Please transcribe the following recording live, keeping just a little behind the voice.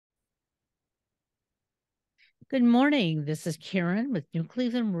Good morning. This is Karen with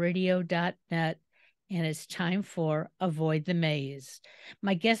NewClevelandRadio.net, and it's time for Avoid the Maze.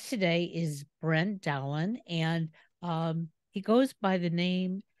 My guest today is Brent Dowlen, and he goes by the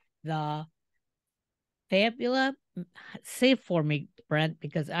name the Fabula. Say it for me, Brent,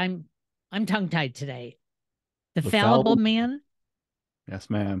 because I'm tongue tied today. The The Fallible fallible. Man. Yes,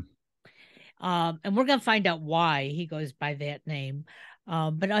 ma'am. And we're going to find out why he goes by that name.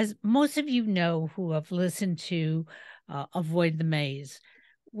 But as most of you know who have listened to Avoid the Maze,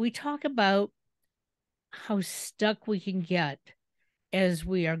 we talk about how stuck we can get as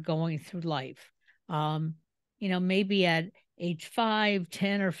we are going through life. Um, maybe at age 5,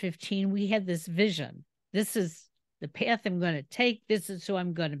 10, or 15, we had this vision. This is the path I'm going to take. This is who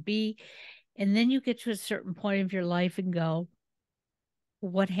I'm going to be. And then you get to a certain point of your life and go,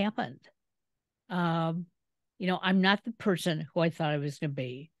 what happened? Um, I'm not the person who I thought I was going to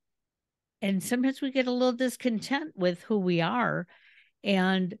be. And sometimes we get a little discontent with who we are.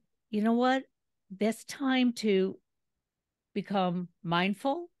 And you know what? That's time to become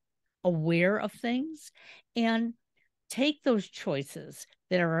mindful, aware of things, and take those choices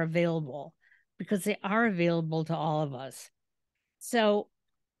that are available because they are available to all of us. So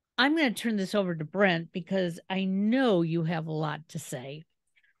I'm going to turn this over to Brent because I know you have a lot to say.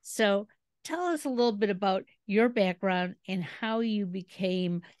 So tell us a little bit about your background and how you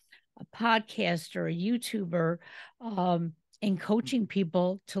became a podcaster, a YouTuber, and coaching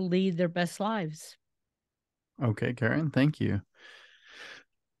people to lead their best lives. Okay, Karen, thank you.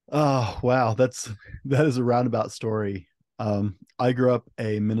 Oh, wow, that is a roundabout story. I grew up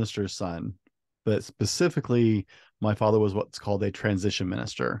a minister's son, but specifically, my father was what's called a transition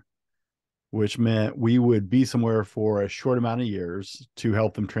minister, which meant we would be somewhere for a short amount of years to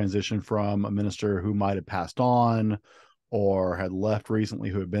help them transition from a minister who might have passed on or had left recently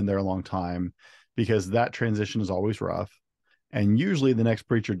who had been there a long time, because that transition is always rough. And usually the next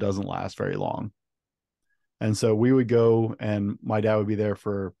preacher doesn't last very long. And so we would go, and my dad would be there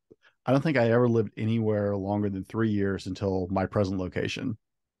for, I don't think I ever lived anywhere longer than 3 years until my present location.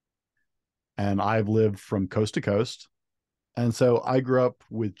 And I've lived from coast to coast. And so I grew up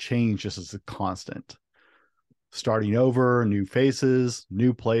with change just as a constant, starting over, new faces,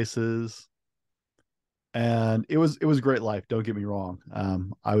 new places. And it was a great life. Don't get me wrong.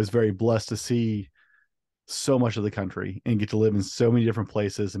 I was very blessed to see so much of the country and get to live in so many different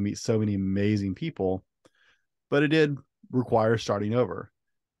places and meet so many amazing people. But it did require starting over.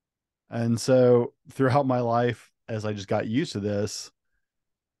 And so throughout my life, as I just got used to this,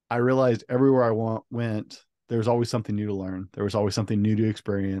 I realized everywhere went, there was always something new to learn. There was always something new to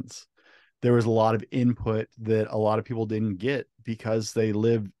experience. There was a lot of input that a lot of people didn't get because they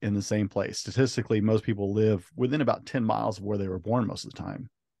live in the same place. Statistically, most people live within about 10 miles of where they were born most of the time.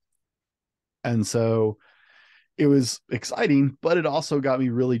 And so it was exciting, but it also got me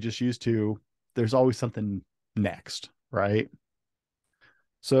really just used to there's always something next, right?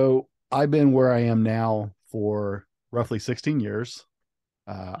 So I've been where I am now for roughly 16 years.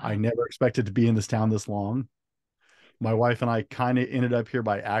 I Wow. never expected to be in this town this long. My wife and I kind of ended up here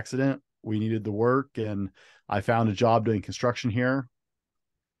by accident. We needed the work, and I found a job doing construction here.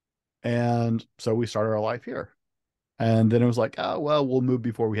 And so we started our life here. And then it was like, oh, well, we'll move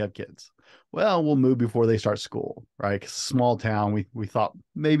before we have kids. Well, we'll move before they start school, right? Small town. We thought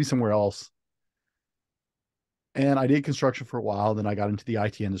maybe somewhere else. And I did construction for a while. Then I got into the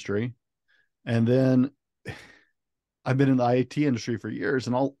IT industry. And then I've been in the IT industry for years,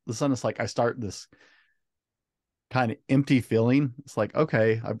 and all of a sudden it's like I start this kind of empty feeling. It's like,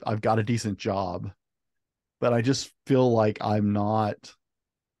 okay, I've got a decent job, but I just feel like I'm not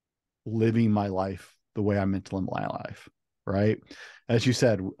living my life the way I'm meant to live my life. Right. As you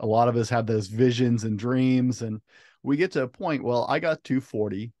said, a lot of us have those visions and dreams, and we get to a point. Well, I got to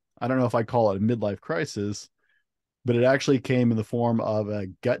 40. I don't know if I call it a midlife crisis, but it actually came in the form of a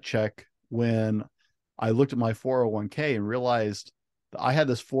gut check when I looked at my 401k and realized that I had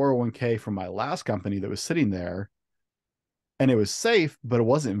this 401k from my last company that was sitting there, and it was safe, but it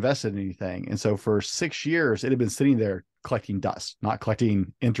wasn't invested in anything. And so for 6 years, it had been sitting there collecting dust, not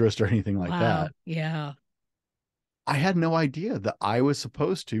collecting interest or anything like that. Wow. Yeah. I had no idea that I was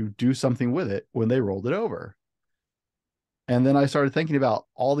supposed to do something with it when they rolled it over. And then I started thinking about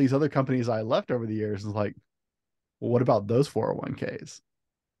all these other companies I left over the years. And like, well, what about those 401ks?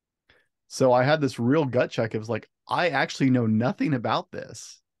 So I had this real gut check. It was like, I actually know nothing about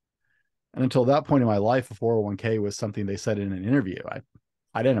this. And until that point in my life, a 401k was something they said in an interview.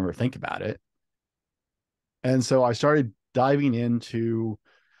 I didn't ever think about it. And so I started diving into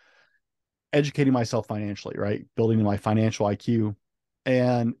educating myself financially, right? Building my financial IQ.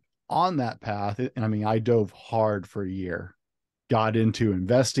 And on that path, and I mean, I dove hard for a year, got into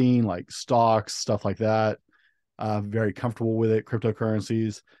investing like stocks, stuff like that. Very comfortable with it,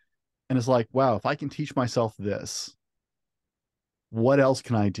 cryptocurrencies. And it's like, wow, if I can teach myself this, what else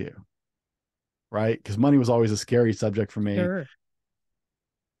can I do? Right. Because money was always a scary subject for me. Sure.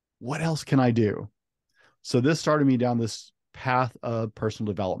 What else can I do? So this started me down this path of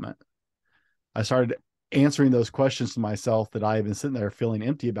personal development. I started answering those questions to myself that I had been sitting there feeling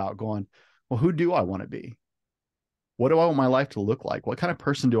empty about, going, well, who do I want to be? What do I want my life to look like? What kind of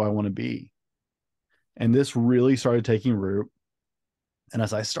person do I want to be? And this really started taking root. And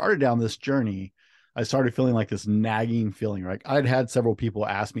as I started down this journey, I started feeling like this nagging feeling. Right, I'd had several people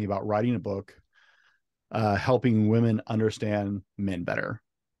ask me about writing a book, helping women understand men better.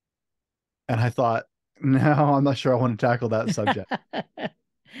 And I thought, no, I'm not sure I want to tackle that subject.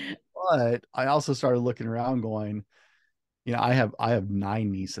 But I also started looking around, going, I have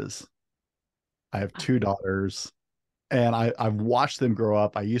 9 nieces. I have 2 daughters, and I've watched them grow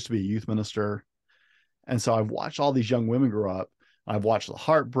up. I used to be a youth minister, and so I've watched all these young women grow up. I've watched the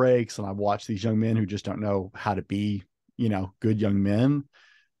heartbreaks, and I've watched these young men who just don't know how to be, good young men.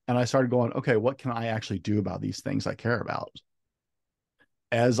 And I started going, okay, what can I actually do about these things I care about?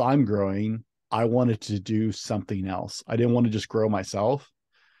 As I'm growing, I wanted to do something else. I didn't want to just grow myself.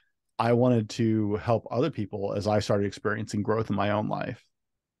 I wanted to help other people as I started experiencing growth in my own life.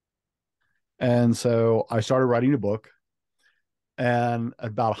 And so I started writing a book. And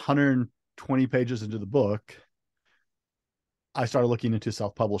about 120 pages into the book, I started looking into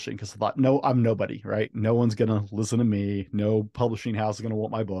self publishing because I thought, no, I'm nobody, right? No one's going to listen to me. No publishing house is going to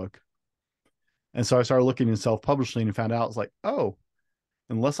want my book. And so I started looking in self publishing and found out, it's like, oh,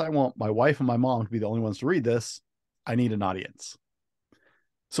 unless I want my wife and my mom to be the only ones to read this, I need an audience.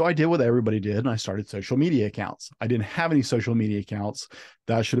 So I did what everybody did, and I started social media accounts. I didn't have any social media accounts.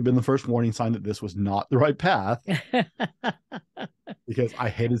 That should have been the first warning sign that this was not the right path, because I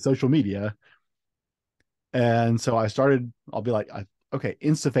hated social media. And so I started, I'll be like, okay,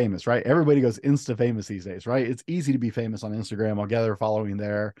 Insta famous, right? Everybody goes Insta famous these days, right? It's easy to be famous on Instagram. I'll gather a following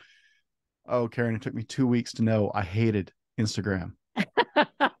there. Oh, Karen, it took me 2 weeks to know I hated Instagram.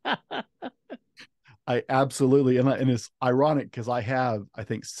 I absolutely, and it's ironic because I have, I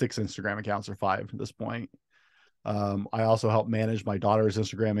think, 6 Instagram accounts or 5 at this point. I also help manage my daughter's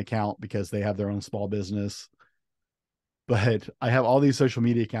Instagram account because they have their own small business. But I have all these social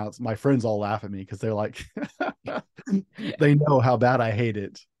media accounts. My friends all laugh at me because they're like, they know how bad I hate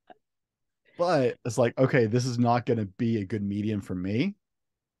it. But it's like, okay, this is not going to be a good medium for me.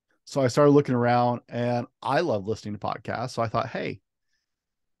 So I started looking around, and I love listening to podcasts. So I thought, hey,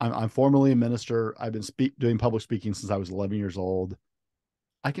 I'm formerly a minister. I've been doing public speaking since I was 11 years old.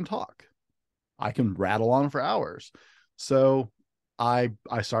 I can talk. I can rattle on for hours. So I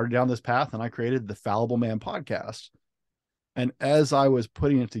started down this path, and I created the Fallible Man podcast. And as I was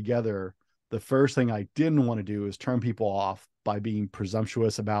putting it together, the first thing I didn't want to do is turn people off by being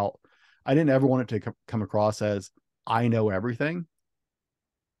presumptuous about, I didn't ever want it to come across as I know everything.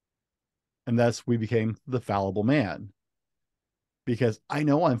 And thus we became the Fallible Man, because I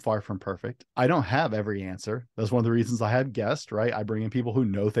know I'm far from perfect. I don't have every answer. That's one of the reasons I have guests, right? I bring in people who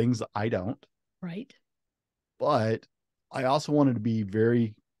know things that I don't. Right. But I also wanted to be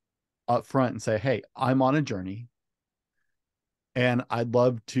very upfront and say, hey, I'm on a journey, and I'd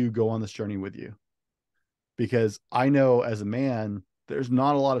love to go on this journey with you, because I know as a man, there's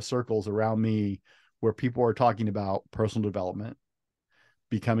not a lot of circles around me where people are talking about personal development,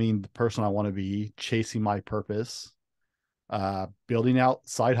 becoming the person I want to be, chasing my purpose, building out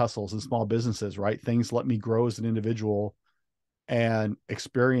side hustles and small businesses, right? Things let me grow as an individual and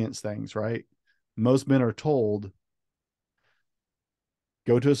experience things, right? Most men are told,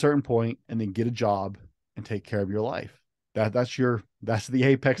 go to a certain point and then get a job and take care of your life. That's the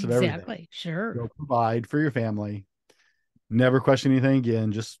apex of everything. Exactly. Sure. Go provide for your family. Never question anything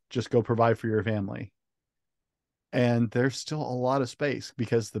again. Just go provide for your family. And there's still a lot of space,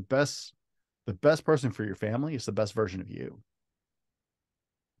 because the best person for your family is the best version of you.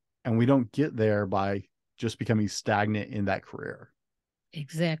 And we don't get there by just becoming stagnant in that career.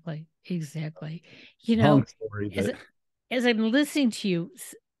 Exactly. Exactly. You know, Long story, as but as I'm listening to you,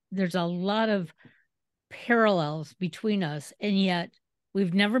 there's a lot of parallels between us, and yet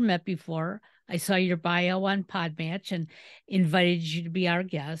we've never met before. I saw your bio on Podmatch and invited you to be our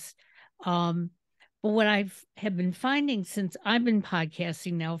guest. Um, but what I've have been finding since I've been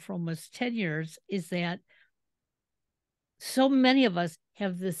podcasting now for almost 10 years is that so many of us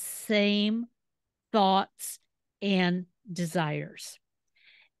have the same thoughts and desires.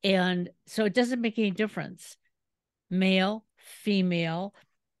 And so it doesn't make any difference, male, female.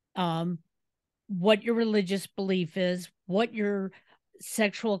 um, what your religious belief is, what your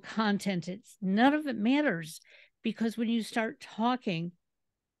sexual content is. None of it matters, because when you start talking,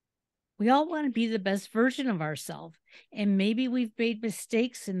 we all want to be the best version of ourselves. And maybe we've made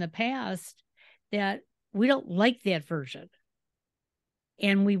mistakes in the past that we don't like that version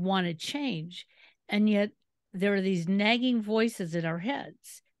and we want to change. And yet there are these nagging voices in our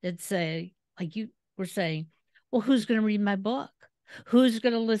heads that say, like you were saying, well, who's going to read my book? Who's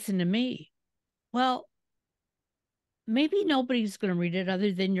going to listen to me? Well, maybe nobody's going to read it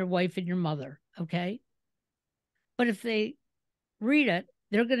other than your wife and your mother. Okay. But if they read it,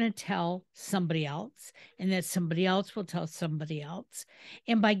 they're going to tell somebody else, and that somebody else will tell somebody else.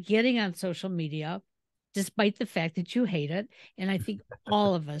 And by getting on social media, despite the fact that you hate it, and I think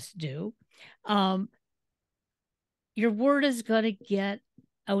all of us do, um, your word is going to get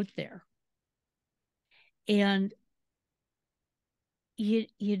out there. And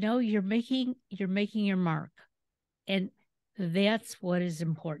you're making your mark. And that's what is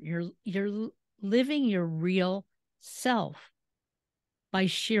important. You're living your real self by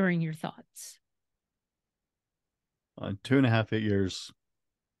sharing your thoughts. 2.5 years,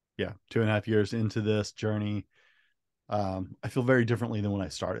 yeah, 2.5 years into this journey, I feel very differently than when I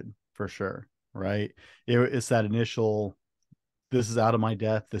started, for sure. Right? It's that initial, this is out of my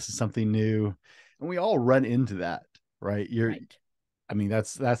depth, this is something new, and we all run into that, right? Right. I mean,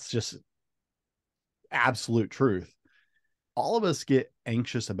 that's just absolute truth. All of us get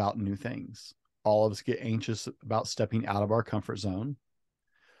anxious about new things. All of us get anxious about stepping out of our comfort zone.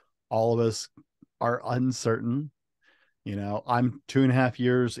 All of us are uncertain. I'm 2.5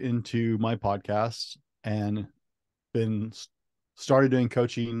 years into my podcast and been started doing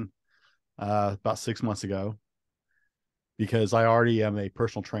coaching about 6 months ago, because I already am a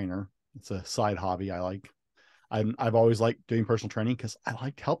personal trainer. It's a side hobby I like. I've always liked doing personal training because I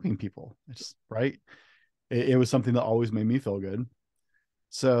liked helping people. It's right. It was something that always made me feel good.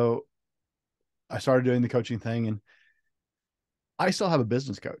 So I started doing the coaching thing, and I still have a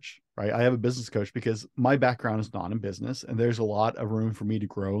business coach, right? I have a business coach because my background is not in business, and there's a lot of room for me to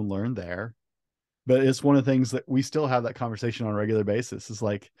grow and learn there. But it's one of the things that we still have that conversation on a regular basis. It's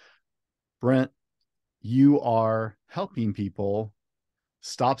like, Brent, you are helping people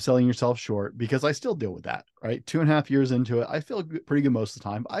stop selling yourself short, because I still deal with that, right? 2.5 years into it, I feel pretty good most of the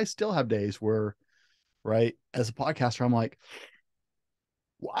time. I still have days where, right, as a podcaster, I'm like,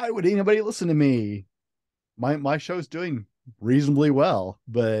 why would anybody listen to me? My show's doing reasonably well,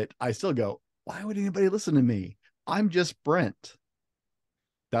 but I still go, why would anybody listen to me? I'm just Brent.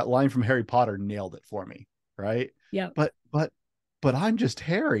 That line from Harry Potter nailed it for me, right? Yeah. But I'm just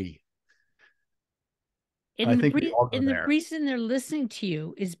Harry. I And the think we re- all go and the there. reason they're listening to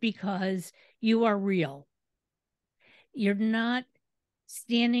you is because you are real. You're not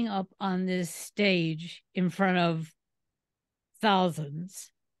standing up on this stage in front of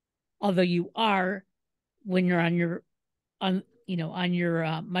thousands, although you are when you're on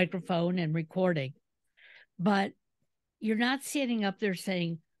your microphone and recording. But you're not standing up there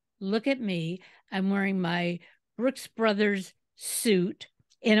saying, "Look at me. I'm wearing my Brooks Brothers suit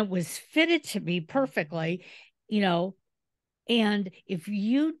and it was fitted to me perfectly." You know, And if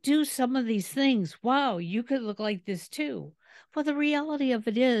you do some of these things, wow, you could look like this too. Well, the reality of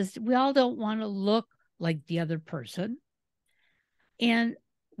it is, we all don't want to look like the other person. And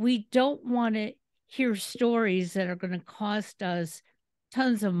we don't want to hear stories that are going to cost us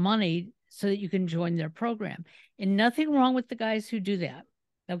tons of money so that you can join their program. And nothing wrong with the guys who do that.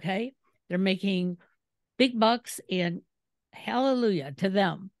 Okay. They're making big bucks, and hallelujah to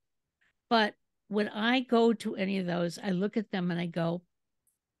them. But when I go to any of those, I look at them and I go,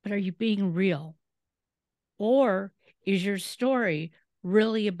 but are you being real? Or is your story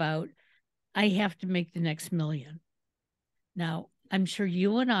really about, I have to make the next million? Now, I'm sure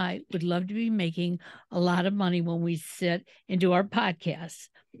you and I would love to be making a lot of money when we sit and do our podcasts.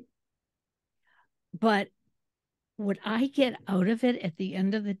 But what I get out of it at the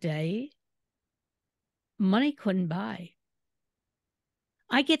end of the day, money couldn't buy.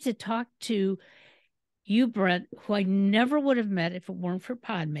 I get to talk to you, Brent, who I never would have met if it weren't for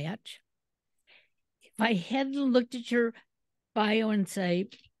Podmatch. If I hadn't looked at your bio and say,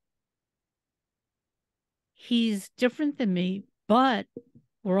 he's different than me, but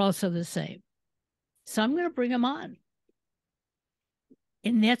we're also the same. So I'm going to bring him on.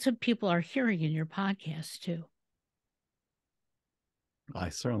 And that's what people are hearing in your podcast too. I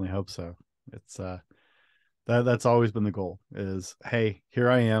certainly hope so. It's that's always been the goal, is, hey, here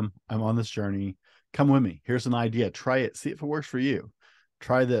I am. I'm on this journey. Come with me. Here's an idea. Try it. See if it works for you.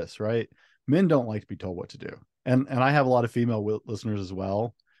 Try this, right? Men don't like to be told what to do. And I have a lot of female listeners as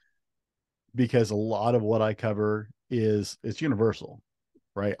well. because a lot of what I cover is it's universal,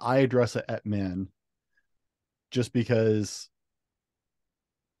 right? I address it at men just because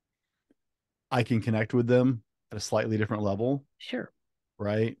I can connect with them at a slightly different level, Sure.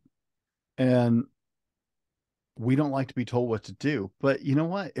 right? And we don't like to be told what to do. But you know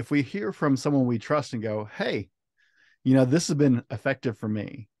what? If we hear from someone we trust and go, hey, this has been effective for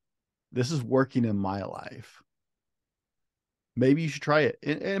me, this is working in my life, maybe you should try it.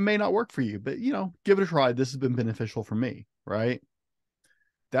 It may not work for you, but give it a try. This has been beneficial for me, right?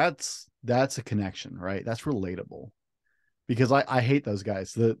 That's a connection, right? That's relatable. Because I hate those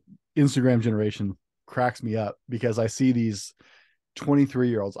guys. The Instagram generation cracks me up because I see these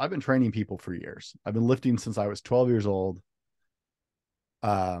 23-year-olds. I've been training people for years. I've been lifting since I was 12 years old.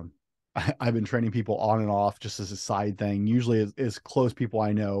 Um, I've been training people on and off just as a side thing, usually as close people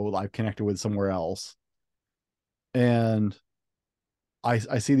I know I've connected with somewhere else. And I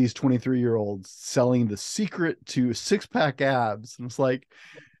see these 23-year-olds selling the secret to six-pack abs. And it's like,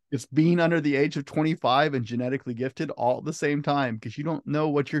 it's being under the age of 25 and genetically gifted all at the same time because you don't know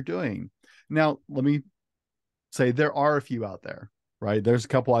what you're doing. Now, let me say there are a few out there, right? There's a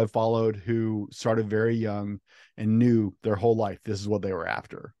couple I've followed who started very young and knew their whole life this is what they were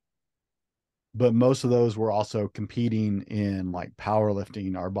after. But most of those were also competing in like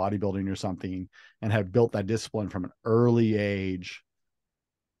powerlifting or bodybuilding or something and had built that discipline from an early age.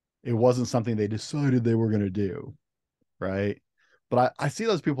 It wasn't something they decided they were going to do, right? But I see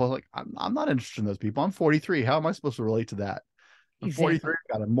those people like, I'm not interested in those people. I'm 43. How am I supposed to relate to that? I'm 43. Exactly.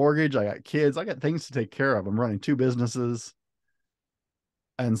 I got a mortgage. I got kids. I got things to take care of. I'm running two businesses.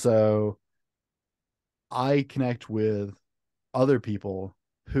 And so I connect with other people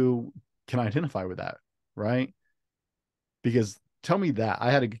who can identify with that, right? Because tell me that.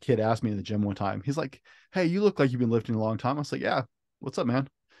 I had a kid ask me in the gym one time. He's like, hey, you look like you've been lifting a long time. I was like, yeah. What's up, man?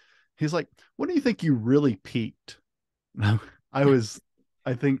 He's like, when do you think you really peaked? I was,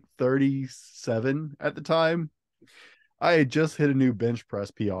 I think, 37 at the time. I had just hit a new bench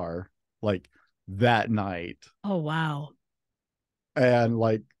press PR like that night. Oh, wow. And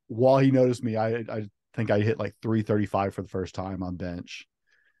like while he noticed me, I think I hit like 335 for the first time on bench.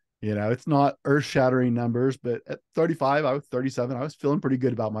 It's not earth shattering numbers, but at 35, I was 37. I was feeling pretty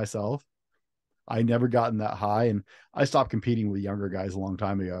good about myself. I never gotten that high, and I stopped competing with younger guys a long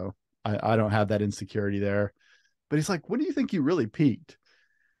time ago. I don't have that insecurity there. But he's like, when do you think you really peaked?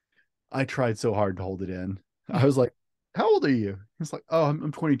 I tried so hard to hold it in. I was like, how old are you? He's like, oh,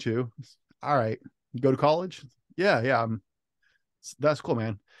 I'm 22. All right. You go to college? Yeah, yeah. That's cool,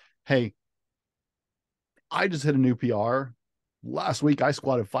 man. Hey, I just hit a new PR. Last week, I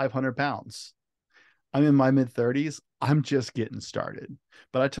squatted 500 pounds. I'm in my mid 30s. I'm just getting started.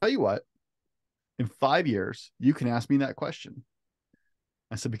 But I tell you what, in 5 years, you can ask me that question.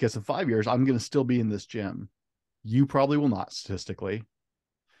 I said, because in 5 years, I'm going to still be in this gym. You probably will not statistically.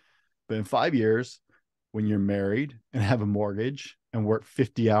 But in 5 years, when you're married and have a mortgage and work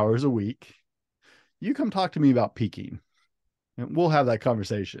 50 hours a week, you come talk to me about peaking and we'll have that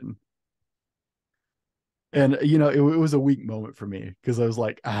conversation. And, it was a weak moment for me because I was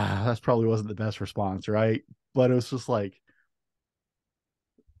like, that's probably wasn't the best response. Right. But it was just like,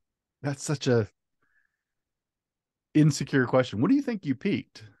 that's such a insecure question. What do you think you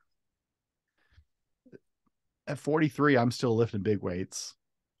peaked? At 43, I'm still lifting big weights.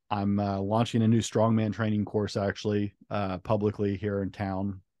 I'm launching a new strongman training course actually publicly here in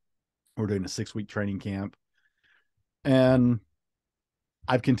town. We're doing a 6-week training camp. And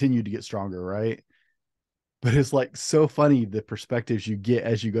I've continued to get stronger, right? But it's like so funny the perspectives you get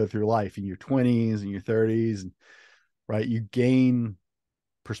as you go through life in your 20s and your 30s, right? You gain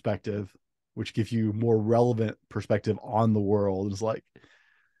perspective, which gives you more relevant perspective on the world. It's like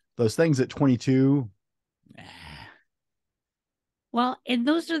those things at 22. Well, and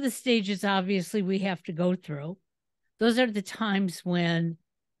those are the stages, obviously, we have to go through. Those are the times when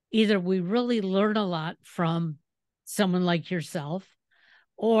either we really learn a lot from someone like yourself,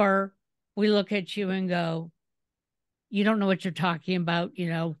 or we look at you and go, you don't know what you're talking about.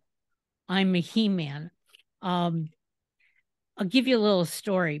 I'm a He-Man. Um, I'll give you a little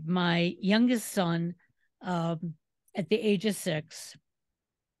story. My youngest son, um, at the age of 6,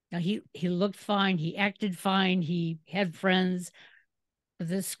 now he looked fine, he acted fine, he had friends. But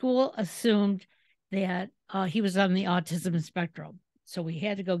the school assumed that he was on the autism spectrum. So we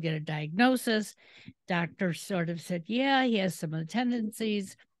had to go get a diagnosis. Doctor sort of said, yeah, he has some of the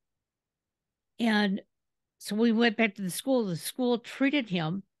tendencies. And so we went back to the school. The school treated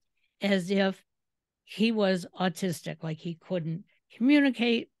him as if he was autistic, like he couldn't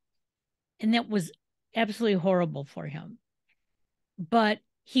communicate. And that was absolutely horrible for him. But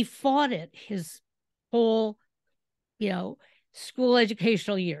He fought it his whole, you know, school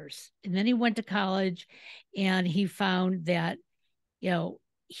educational years. And then he went to college and he found that,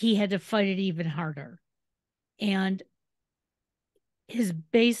 he had to fight it even harder. And his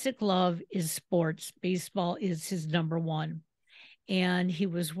basic love is sports. Baseball is his number one. And he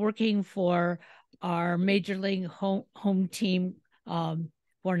was working for our major league home team, who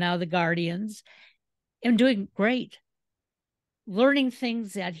are now the Guardians, and doing great, learning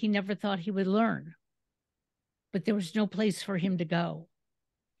things that he never thought he would learn. But there was no place for him to go.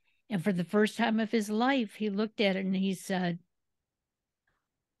 And for the first time of his life, he looked at it and he said,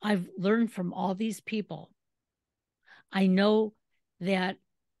 I've learned from all these people. I know that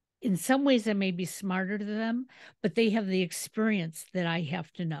in some ways I may be smarter than them, but they have the experience that I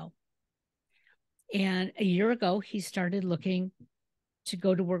have to know. And a year ago, he started looking to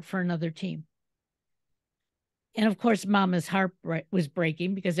go to work for another team. And of course, Mama's heart was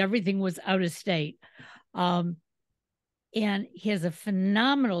breaking because everything was out of state. And he has a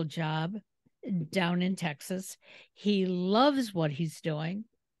phenomenal job down in Texas. He loves what he's doing.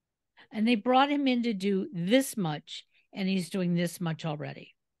 And they brought him in to do this much, and he's doing this much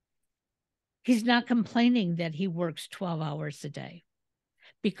already. He's not complaining that he works 12 hours a day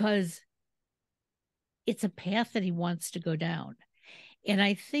because it's a path that he wants to go down. And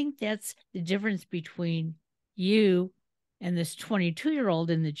I think that's the difference between you and this 22-year-old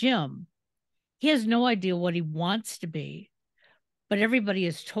in the gym. He has no idea what he wants to be, but everybody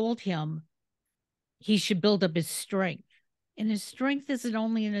has told him he should build up his strength. And his strength isn't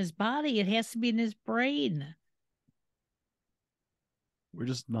only in his body, it has to be in his brain. We're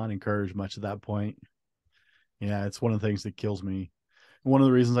just not encouraged much at that point. Yeah, it's one of the things that kills me. One of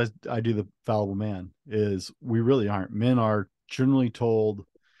the reasons I do the fallible man is we really aren't. Men are generally told.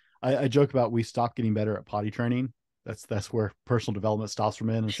 I joke about we stop getting better at potty training. That's where personal development stops for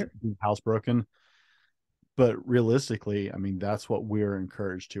men, is Sure. being housebroken. But realistically, I mean, that's what we're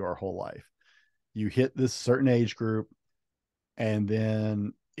encouraged to our whole life. You hit this certain age group, and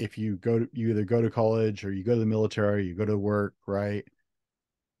then if you either go to college or you go to the military, you go to work, right?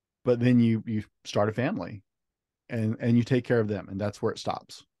 But then you start a family, and you take care of them, and that's where it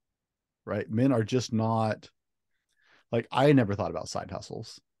stops, right? Men are just not like, I never thought about side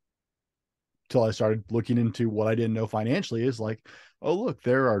hustles till I started looking into what I didn't know financially is like, oh, look,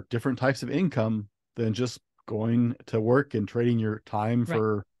 there are different types of income than just going to work and trading your time Right.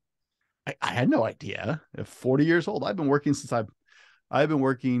 for. I had no idea. At 40 years old, I've been working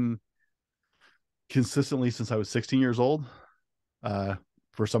consistently since I was 16 years old, uh,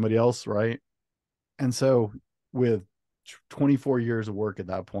 for somebody else, right? And so with 24 years of work at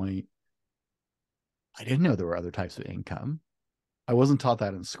that point, I didn't know there were other types of income. I wasn't taught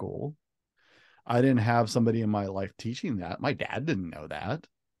that in school. I didn't have somebody in my life teaching that. My dad didn't know that.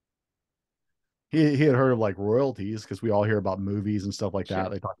 He had heard of like royalties because we all hear about movies and stuff like that. Sure.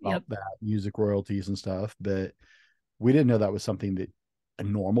 They talk about Yep. that, music royalties and stuff, but we didn't know that was something that a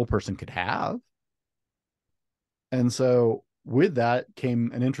normal person could have. And so with that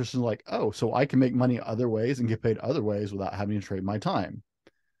came an interest in like, oh, so I can make money other ways and get paid other ways without having to trade my time.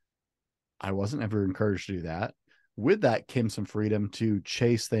 I wasn't ever encouraged to do that. With that came some freedom to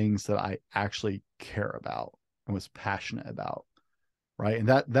chase things that I actually care about and was passionate about. Right. And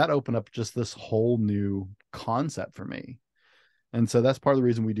that opened up just this whole new concept for me. And so that's part of the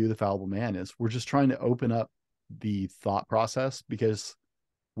reason we do the fallible man is we're just trying to open up the thought process because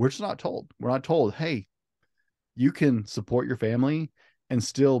we're just not told. We're not told, hey, you can support your family and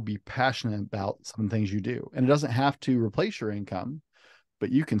still be passionate about some things you do. And it doesn't have to replace your income,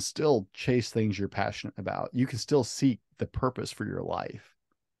 but you can still chase things you're passionate about. You can still seek the purpose for your life.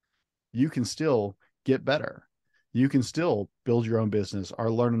 You can still get better. You can still build your own business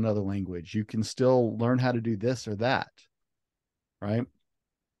or learn another language. You can still learn how to do this or that, right?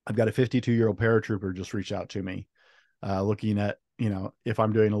 I've got a 52-year-old paratrooper just reach out to me, looking at, if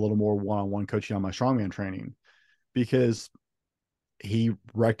I'm doing a little more one-on-one coaching on my strongman training, because he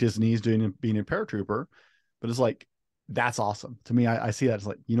wrecked his knees being a paratrooper. But it's like, that's awesome to me. I see that as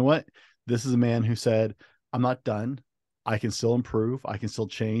like, you know what? This is a man who said, I'm not done. I can still improve. I can still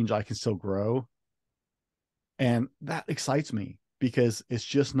change. I can still grow. And that excites me because it's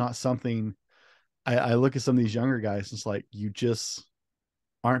just not something I look at some of these younger guys. It's like, you just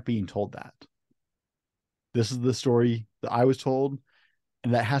aren't being told that. This is the story that I was told,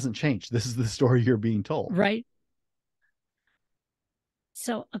 and that hasn't changed. This is the story you're being told. Right.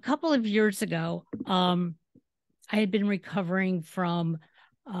 So a couple of years ago, I had been recovering from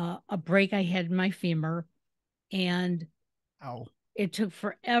a break I had in my femur, and Oh, it took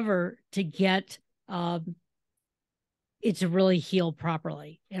forever to get um, it to really heal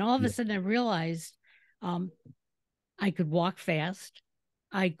properly. And all of a Yeah. sudden I realized um, I could walk fast.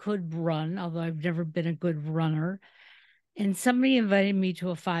 I could run, although I've never been a good runner. And somebody invited me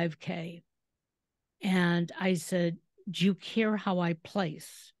to a 5K. And I said, "Do you care how I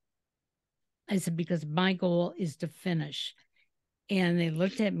place?" I said, "Because my goal is to finish." And they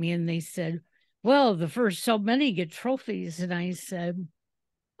looked at me and they said, "Well, the first so many get trophies." And I said,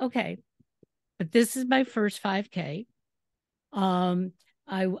 "Okay, but this is my first 5K." Um,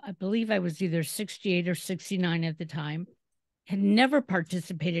 I believe I was either 68 or 69 at the time, had never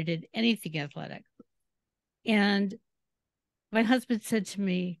participated in anything athletic. And my husband said to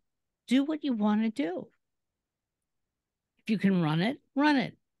me, "Do what you want to do. If you can run it, run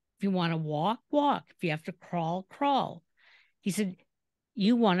it. If you want to walk, walk. If you have to crawl, crawl." He said,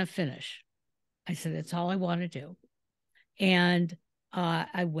 "You want to finish." I said, "That's all I want to do." And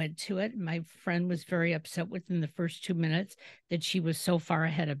I went to it. My friend was very upset within the first 2 minutes that she was so far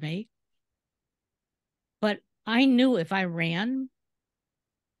ahead of me. But I knew if I ran,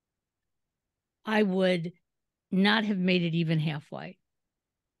 I would not have made it even halfway.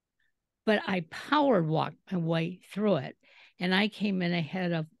 But I powered walked my way through it. And I came in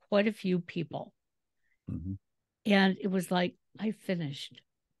ahead of quite a few people. Mhm. And it was like, I finished.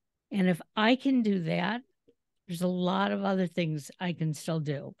 And if I can do that, there's a lot of other things I can still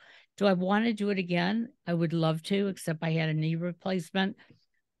do. Do I want to do it again? I would love to, except I had a knee replacement.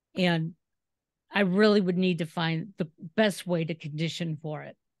 And I really would need to find the best way to condition for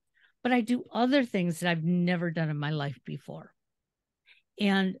it. But I do other things that I've never done in my life before.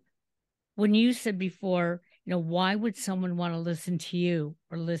 And when you said before, why would someone want to listen to you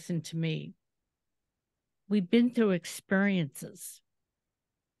or listen to me? We've been through experiences.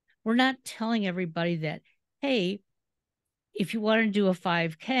 We're not telling everybody that, hey, if you want to do a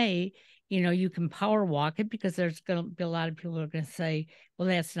 5K, you can power walk it, because there's going to be a lot of people who are going to say, well,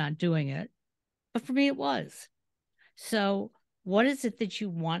 that's not doing it. But for me, it was. So, what is it that you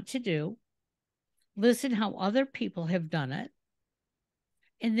want to do? Listen how other people have done it,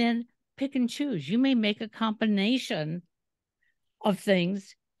 and then pick and choose. You may make a combination of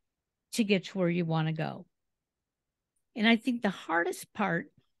things to get to where you want to go. And I think the hardest part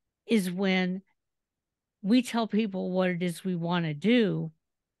is when we tell people what it is we want to do.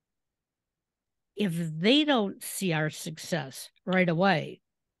 If they don't see our success right away,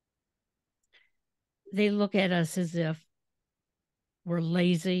 they look at us as if we're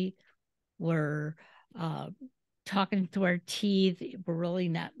lazy, we're uh, talking through our teeth, we're really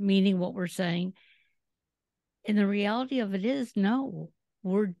not meaning what we're saying. And the reality of it is, no,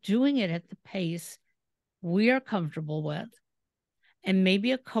 we're doing it at the pace we are comfortable with. And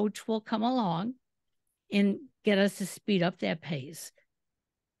maybe a coach will come along and get us to speed up that pace.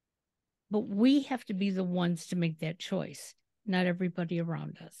 But we have to be the ones to make that choice, not everybody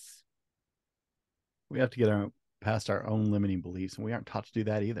around us. We have to get past our own limiting beliefs, and we aren't taught to do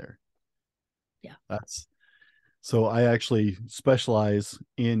that either. Yeah. That's so I actually specialize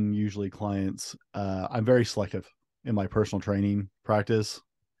in usually clients. I'm very selective in my personal training practice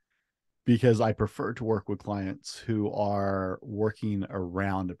because I prefer to work with clients who are working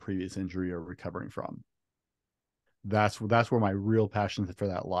around a previous injury or recovering from. That's where my real passion for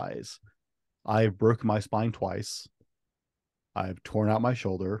that lies. I've broken my spine twice. I've torn out my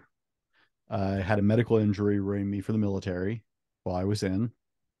shoulder. I had a medical injury ruining me for the military while I was in,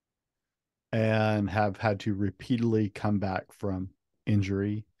 and have had to repeatedly come back from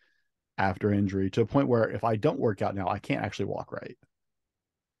injury after injury to a point where if I don't work out now, I can't actually walk right.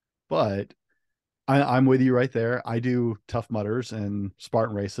 But I'm with you right there. I do Tough Mudders and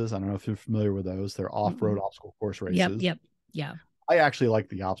Spartan races. I don't know if you're familiar with those. They're off-road Mm-mm. obstacle course Yep. races. Yep. Yeah. I actually like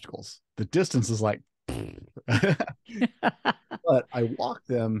the obstacles. The distance is like, but I walk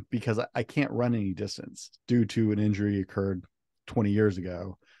them because I can't run any distance due to an injury occurred 20 years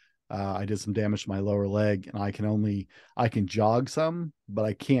ago. I did some damage to my lower leg, and I can jog some, but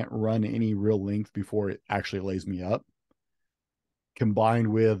I can't run any real length before it actually lays me up. Combined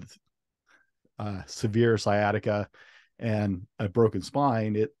with severe sciatica and a broken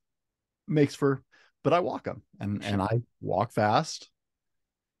spine, it makes for. But I walk them, and I walk fast,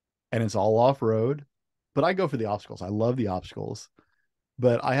 and it's all off road. But I go for the obstacles. I love the obstacles.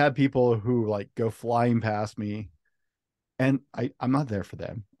 But I have people who like go flying past me, and I'm not there for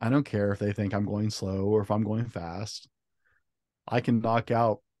them. I don't care if they think I'm going slow or if I'm going fast. I can knock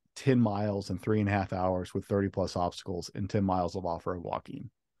out 10 miles in 3.5 hours with 30 plus obstacles and 10 miles of off-road walking,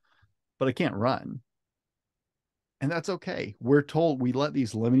 but I can't run. And that's okay. We're told, we let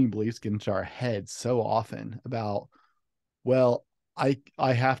these limiting beliefs get into our heads so often about, well,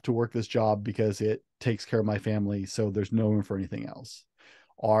 I have to work this job because it takes care of my family, so there's no room for anything else.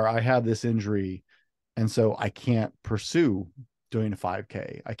 Or I have this injury, and so I can't pursue doing a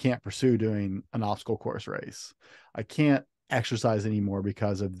 5K. I can't pursue doing an obstacle course race. I can't exercise anymore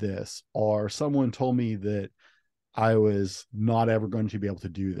because of this. Or someone told me that I was not ever going to be able to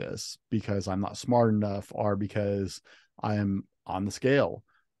do this because I'm not smart enough, or because I'm on the scale,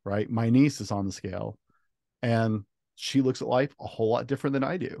 right? My niece is on the scale, and she looks at life a whole lot different than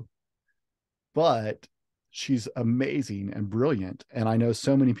I do. But she's amazing and brilliant. And I know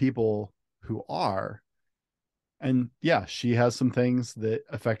so many people who are. And yeah, she has some things that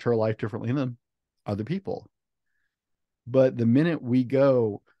affect her life differently than other people. But the minute we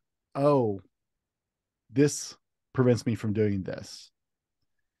go, oh, this prevents me from doing this,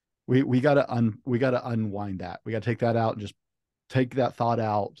 we gotta unwind that. We gotta take that out and just take that thought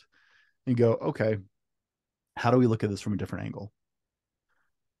out and go, okay, how do we look at this from a different angle?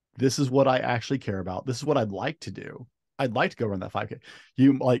 This is what I actually care about. This is what I'd like to do. I'd like to go run that 5K.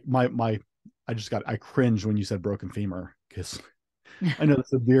 You like my I cringed when you said broken femur, because I know the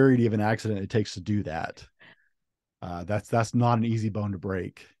severity of an accident it takes to do that. That's not an easy bone to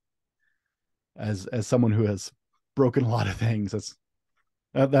break. As someone who has broken a lot of things,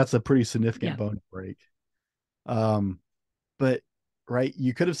 that's a pretty significant Yeah. bone to break. Um, but right,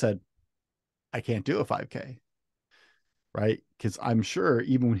 you could have said, I can't do a 5K, right? Because I'm sure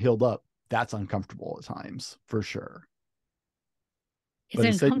even when healed up, that's uncomfortable at times for sure. It's But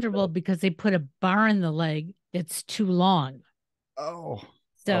instead, you uncomfortable said, because they put a bar in the leg that's too long. oh, oh,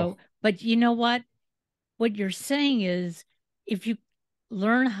 So, but you know what? What you're saying is if you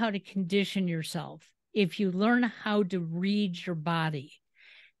learn how to condition yourself, if you learn how to read your body,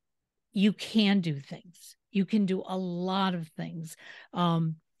 you can do things. You can do a lot of things.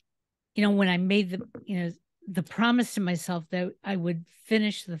 Um, when I made the promise to myself that I would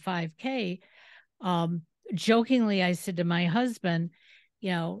finish the 5K, um, jokingly, I said to my husband,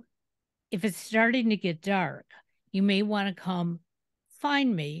 you know, if it's starting to get dark, you may want to come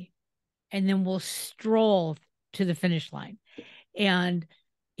find me and then we'll stroll to the finish line. And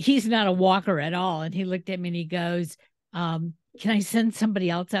he's not a walker at all. And he looked at me and he goes, can I send somebody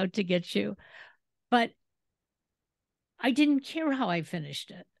else out to get you? But I didn't care how I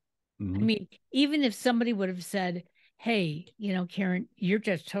finished it. I mm-hmm, mean, even if somebody would have said, hey, Karen, you're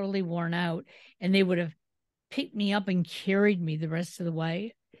just totally worn out, and they would have picked me up and carried me the rest of the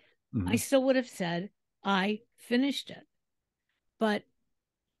way, I mm-hmm. still would have said, I finished it. But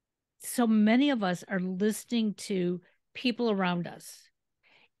so many of us are listening to people around us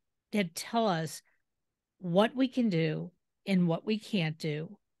that tell us what we can do and what we can't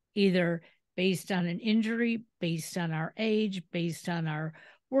do, either based on an injury, based on our age, based on our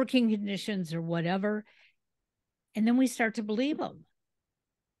working conditions, or whatever. And then we start to believe them.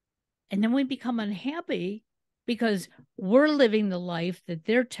 And then we become unhappy because we're living the life that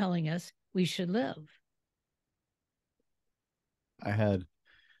they're telling us we should live. I had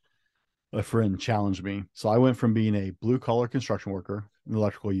a friend challenge me. So I went from being a blue collar construction worker in the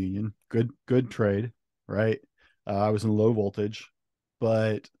electrical union, good trade, right? I was in low voltage,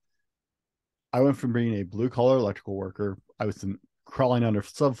 but I went from being a blue collar electrical worker. I was crawling under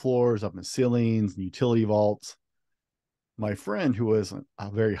subfloors, up in ceilings, and utility vaults. My friend, who was a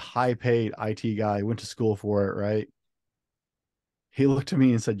very high paid IT guy, went to school for it, right? He looked at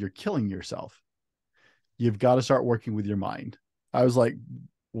me and said, "You're killing yourself. You've got to start working with your mind." I was like,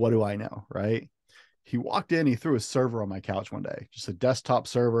 what do I know, right? He walked in, he threw a server on my couch one day, just a desktop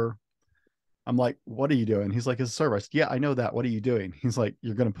server. I'm like, what are you doing? He's like, it's a server. I said, yeah, I know that. What are you doing? He's like,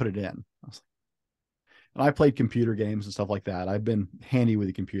 you're going to put it in. I was like, and I played computer games and stuff like that. I've been handy with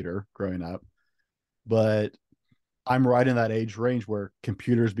a computer growing up, but I'm right in that age range where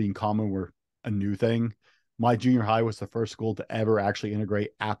computers being common were a new thing. My junior high was the first school to ever actually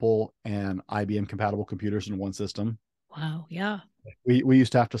integrate Apple and IBM compatible computers in one system. Wow. Yeah. We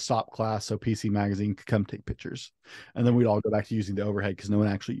used to have to stop class so PC Magazine could come take pictures, and then we'd all go back to using the overhead because no one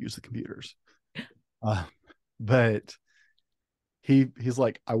actually used the computers. Uh, but he's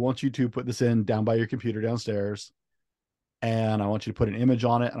like, I want you to put this in down by your computer downstairs, and I want you to put an image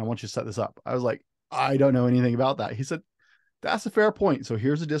on it, and I want you to set this up. I was like, I don't know anything about that. He said, that's a fair point. So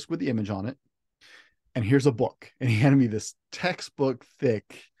here's a disc with the image on it, and here's a book, and he handed me this textbook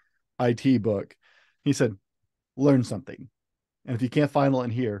thick IT book. He said, learn something, and if you can't find it in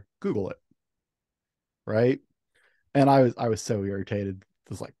here, Google it, right? And I was so irritated.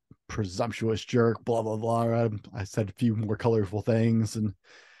 This like presumptuous jerk, blah blah blah. I said a few more colorful things, and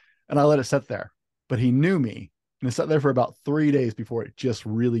I let it sit there. But he knew me, and it sat there for about 3 days before it just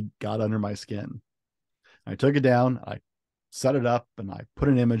really got under my skin. I took it down, I set it up, and I put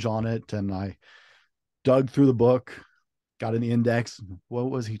an image on it, and I dug through the book, got in the index. What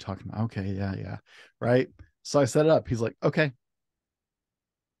was he talking about? Okay, yeah, yeah. Right. So I set it up. He's like, okay,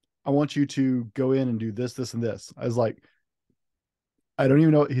 I want you to go in and do this, this, and this. I was like, I don't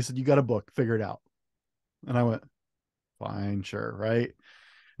even know. He said, you got a book, figure it out. And I went, fine, sure, right.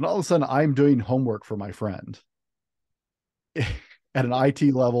 And all of a sudden, I'm doing homework for my friend at an IT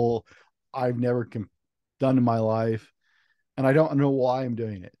level I've never done in my life. And I don't know why I'm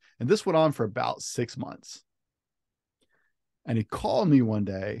doing it. And this went on for about 6 months. And he called me one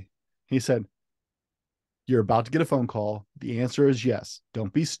day. He said, you're about to get a phone call. The answer is yes.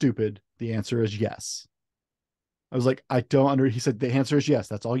 Don't be stupid. The answer is yes. I was like, I don't under. He said, the answer is yes.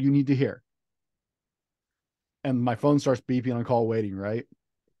 That's all you need to hear. And my phone starts beeping on call waiting, right?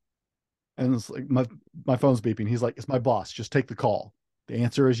 And it's like my phone's beeping. He's like, it's my boss. Just take the call. The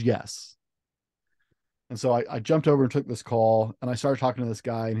answer is yes. And so I jumped over and took this call and I started talking to this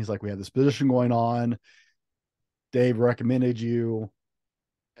guy. And he's like, we have this position going on. Dave recommended you.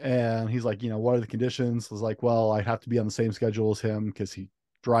 And he's like, what are the conditions? I was like, well, I'd have to be on the same schedule as him because he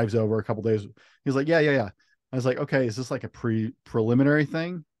drives over a couple days. He's like, yeah, yeah, yeah. I was like, okay, is this like a preliminary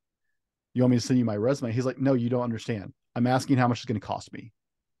thing? You want me to send you my resume? He's like, no, you don't understand. I'm asking how much it's going to cost me.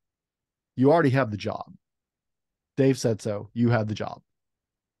 You already have the job. Dave said so. You have the job.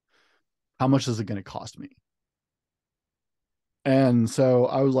 How much is it going to cost me? And so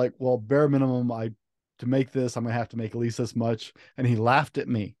I was like, well, bare minimum, to make this, I'm going to have to make at least this much. And he laughed at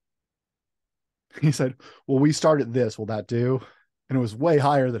me. He said, well, we start at this. Will that do? And it was way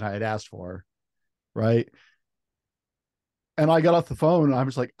higher than I had asked for. Right. And I got off the phone and I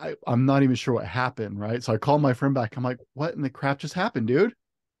was like, I'm not even sure what happened. Right. So I called my friend back. I'm like, what in the crap just happened, dude?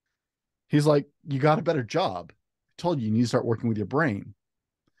 He's like, you got a better job. I told you, you need to start working with your brain.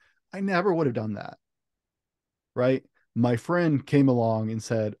 I never would have done that. Right. My friend came along and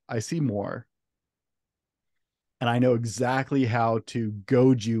said, I see more. And I know exactly how to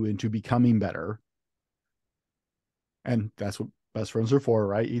goad you into becoming better. And that's what best friends are for,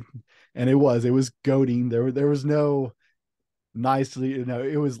 right? And it was goading. There was no nicely,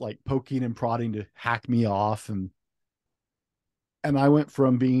 it was like poking and prodding to hack me off. And I went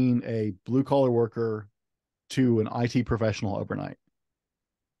from being a blue collar worker to an IT professional overnight.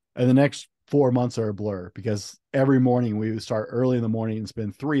 And the next 4 months are a blur because every morning we would start early in the morning and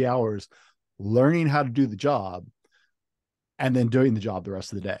spend 3 hours learning how to do the job and then doing the job the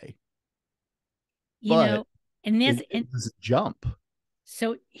rest of the day. You But know, and that's it and was a jump.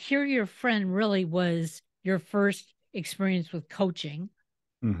 so here your friend really was your first experience with coaching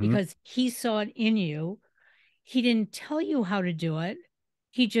Mm-hmm. because he saw it in you. He didn't tell you how to do it.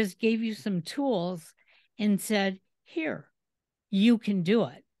 He just gave you some tools and said, "Here, you can do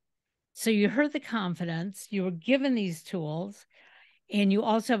it." So you heard the confidence, you were given these tools, and you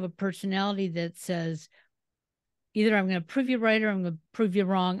also have a personality that says, either I'm going to prove you right or I'm going to prove you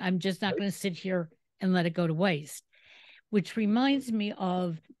wrong. I'm just not going to sit here and let it go to waste. Which reminds me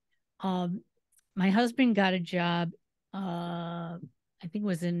of um, my husband got a job, I think it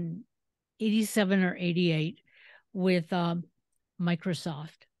was in 87 or 88 with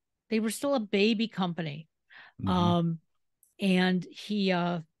Microsoft. They were still a baby company. Mm-hmm. Um, and he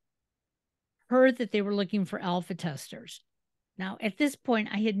heard that they were looking for alpha testers. Now, at this point,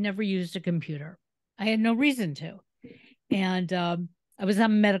 I had never used a computer. I had no reason to. And I was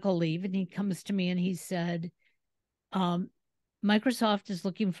on medical leave, and he comes to me and he said, um, Microsoft is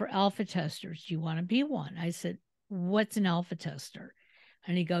looking for alpha testers. Do you want to be one? I said, what's an alpha tester?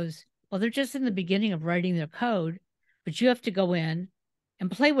 And he goes, well, they're just in the beginning of writing their code, but you have to go in and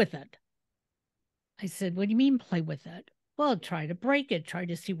play with it. I said, what do you mean play with it? Well, try to break it, try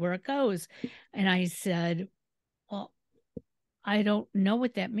to see where it goes. And I said, well, I don't know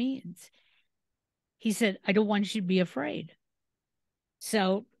what that means. He said, I don't want you to be afraid.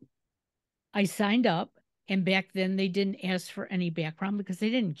 So I signed up. And back then, they didn't ask for any background because they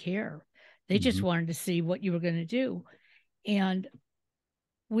didn't care. They just Mm-hmm. wanted to see what you were going to do. And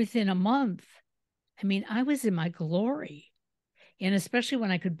within a month, I mean, I was in my glory. And especially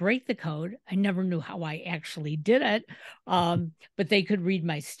when I could break the code, I never knew how I actually did it, but they could read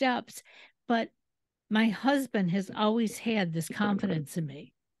my steps. But my husband has always had this confidence in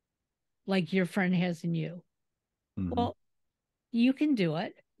me, like your friend has in you. Mm-hmm. Well, you can do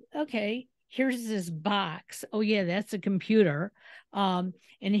it. Okay, here's this box. Oh, yeah, that's a computer. And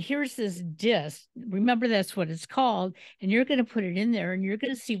here's this disk. Remember, that's what it's called. And you're going to put it in there and you're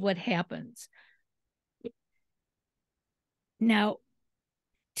going to see what happens. Now,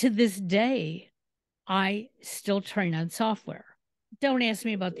 to this day, I still train on software. Don't ask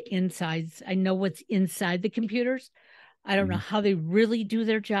me about the insides. I know what's inside the computers. I don't know Mm-hmm. how they really do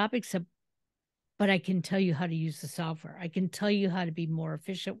their job, except but I can tell you how to use the software. I can tell you how to be more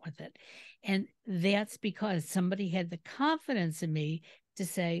efficient with it. And that's because somebody had the confidence in me to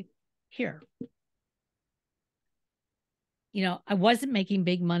say, here, I wasn't making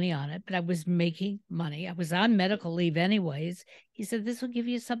big money on it, but I was making money. I was on medical leave anyways. He said, this will give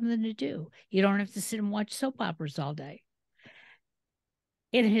you something to do. You don't have to sit and watch soap operas all day.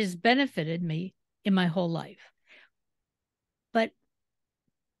 It has benefited me in my whole life. But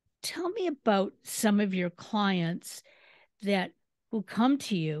tell me about some of your clients that will come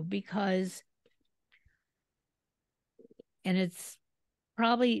to you because, and it's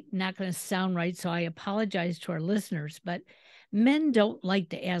probably not going to sound right, so I apologize to our listeners, but men don't like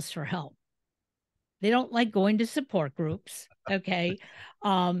to ask for help. They don't like going to support groups. Okay.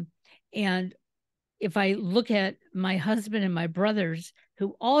 Um, and if I look at my husband and my brothers,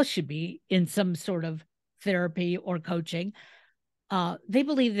 who all should be in some sort of therapy or coaching, they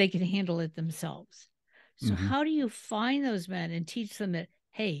believe they can handle it themselves. So, Mm-hmm. how do you find those men and teach them that,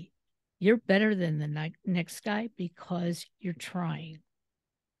 hey, you're better than the next guy because you're trying?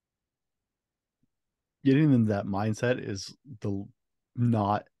 Getting into that mindset is the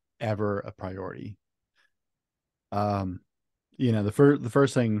not ever a priority. Um, the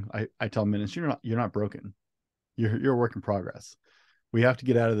first thing I tell men is you're not broken. You're a work in progress. We have to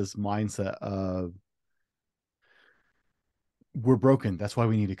get out of this mindset of we're broken. That's why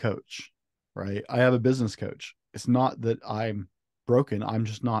we need a coach, right? I have a business coach. It's not that I'm broken. I'm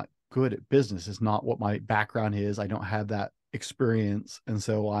just not good at business. It's not what my background is. I don't have that experience. And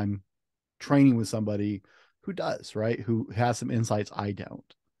so I'm training with somebody who does, right? Who has some insights I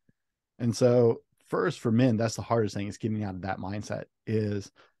don't. And so first for men, that's the hardest thing is getting out of that mindset is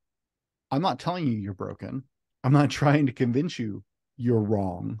I'm not telling you you're broken. I'm not trying to convince you you're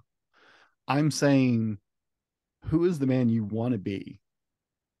wrong. I'm saying, who is the man you want to be?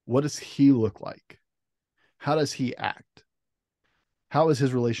 What does he look like? How does he act? How is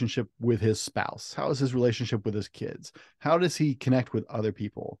his relationship with his spouse? How is his relationship with his kids? How does he connect with other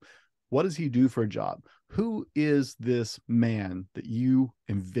people? What does he do for a job? Who is this man that you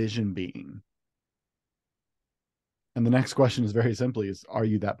envision being? And the next question is very simply is, are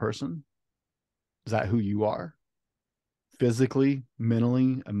you that person? Is that who you are? Physically,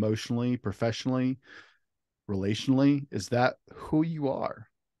 mentally, emotionally, professionally, relationally? Is that who you are?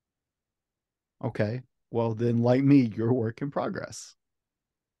 Okay. Well, then, like me, you're a work in progress,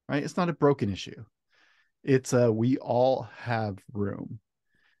 right? It's not a broken issue. It's we all have room.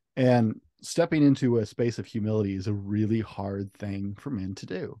 And stepping into a space of humility is a really hard thing for men to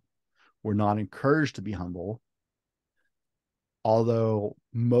do. We're not encouraged to be humble. Although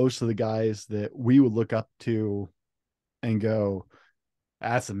most of the guys that we would look up to and go,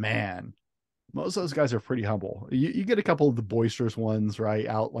 that's a man. Most of those guys are pretty humble. You get a couple of the boisterous ones, right?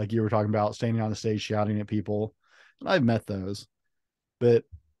 Out like you were talking about, standing on the stage shouting at people. And I've met those. But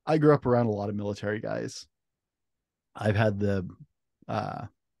I grew up around a lot of military guys. I've had uh,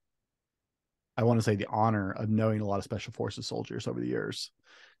 I want to say the honor of knowing a lot of special forces soldiers over the years.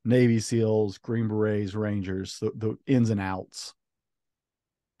 Navy SEALs, Green Berets, Rangers, the ins and outs.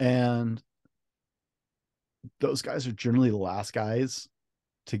 And those guys are generally the last guys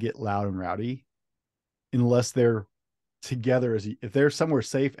to get loud and rowdy unless they're together as if they're somewhere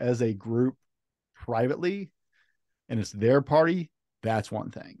safe as a group privately and it's their party, that's one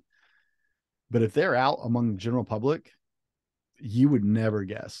thing. But if they're out among the general public, you would never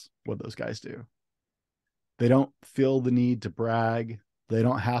guess what those guys do. They don't feel the need to brag. They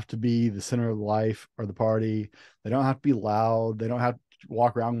don't have to be the center of life or the party. They don't have to be loud. They don't have to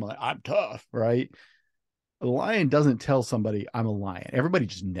walk around like, I'm tough, right? A lion doesn't tell somebody I'm a lion. Everybody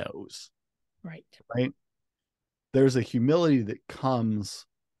just knows, Right. right? There's a humility that comes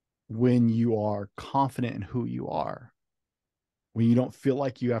when you are confident in who you are, when you don't feel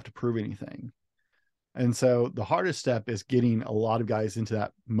like you have to prove anything. And so the hardest step is getting a lot of guys into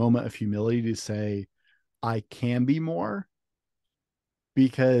that moment of humility to say, I can be more,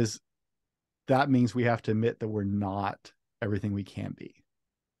 because that means we have to admit that we're not everything we can be,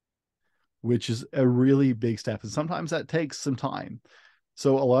 which is a really big step. And sometimes that takes some time.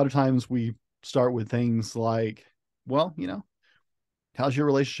 So a lot of times we start with things like, well, how's your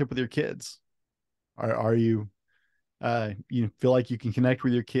relationship with your kids? Are you, you feel like you can connect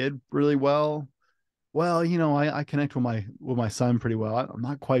with your kid really well? Well, I connect with my son pretty well. I'm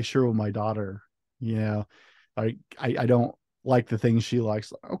not quite sure with my daughter. You know, I don't like the things she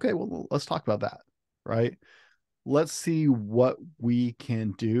likes. Okay, well, let's talk about that, right? Let's see what we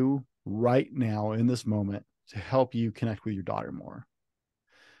can do right now in this moment to help you connect with your daughter more,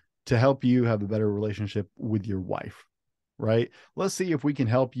 to help you have a better relationship with your wife, right? Let's see if we can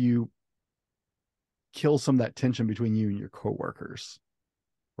help you kill some of that tension between you and your coworkers,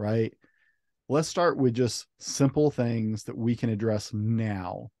 right? Let's start with just simple things that we can address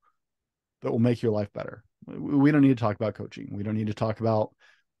now that will make your life better. We don't need to talk about coaching. We don't need to talk about,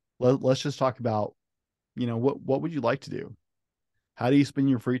 let's just talk about, what would you like to do? How do you spend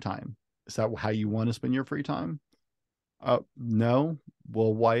your free time? Is that how you want to spend your free time? No.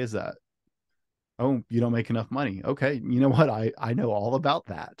 Well, why is that? Oh, you don't make enough money. Okay. You know what? I know all about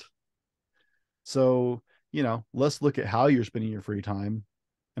that. So, let's look at how you're spending your free time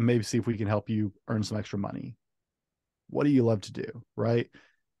and maybe see if we can help you earn some extra money. What do you love to do? Right.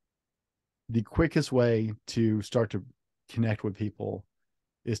 The quickest way to start to connect with people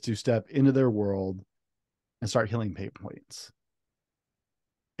is to step into their world and start healing pain points.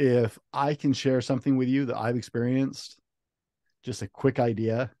 If I can share something with you that I've experienced, just a quick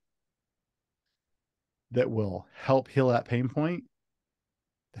idea that will help heal that pain point,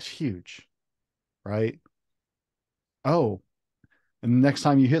 that's huge, right? Oh, and the next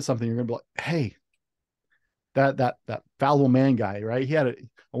time you hit something, you're gonna be like, hey, that fallible man guy, right? I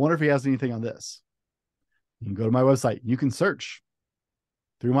wonder if he has anything on this. You can go to my website, you can search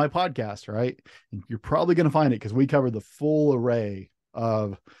through my podcast, right? And you're probably gonna find it because we cover the full array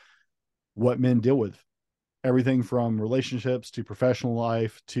of what men deal with. Everything from relationships to professional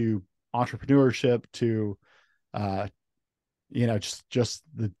life to entrepreneurship to uh just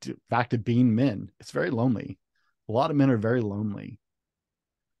the fact of being men. It's very lonely. A lot of men are very lonely.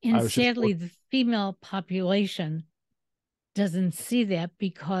 And I was just sadly, the female population doesn't see that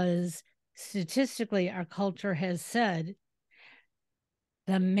because statistically, our culture has said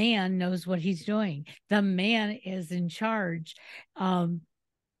the man knows what he's doing, the man is in charge.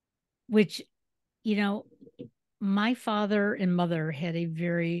 Which, you know, my father and mother had a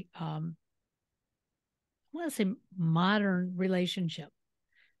very, I want to say, modern relationship.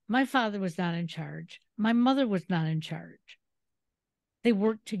 My father was not in charge, my mother was not in charge. They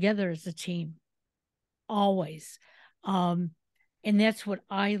worked together as a team, always. Um, and that's what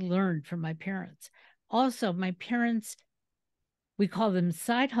I learned from my parents. Also, my parents, we call them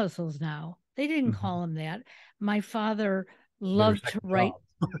side hustles now. They didn't Mhm. call them that. My father They were loved to second write.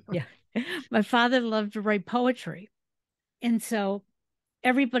 jobs. Yeah. My father loved to write poetry. And so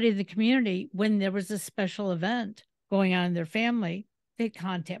everybody in the community, when there was a special event going on in their family, they'd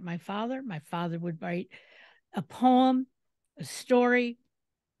contact my father. My father would write a poem, a story,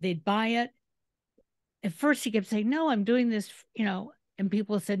 they'd buy it. At first, he kept saying, "No, I'm doing this, and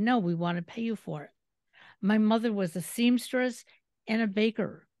people said, "No, we want to pay you for it." My mother was a seamstress and a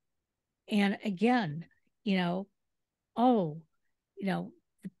baker. And again, you know, oh,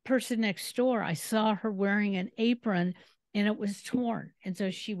 the person next door, I saw her wearing an apron and it was torn. And so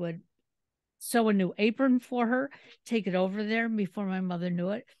she would sew a new apron for her, take it over there. And before my mother knew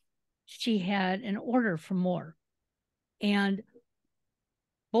it, she had an order for more. And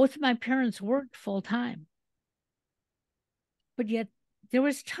both of my parents worked full time, but yet there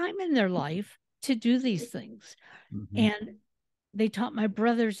was time in their life to do these things. Mhm. And they taught my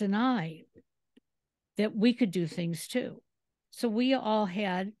brothers and I that we could do things too. So we all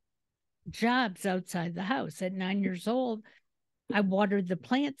had jobs outside the house. At 9 years old, I watered the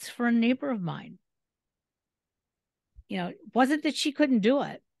plants for a neighbor of mine. It wasn't that she couldn't do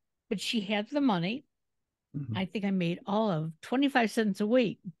it, but she had the money. Mhm. I think I made all of 25 cents a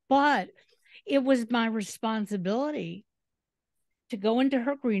week, but it was my responsibility to go into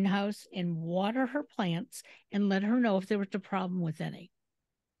her greenhouse and water her plants and let her know if there was a problem with any.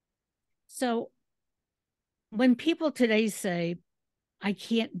 So when people today say, I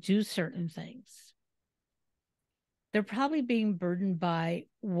can't do certain things, they're probably being burdened by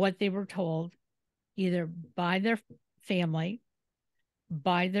what they were told either by their family,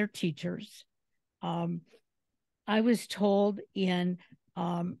 by their teachers. Um, I was told in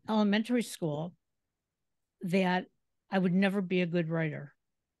elementary school that I would never be a good writer.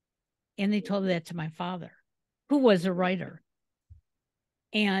 And they told that to my father, who was a writer.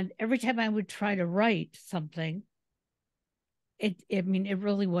 And every time I would try to write something, it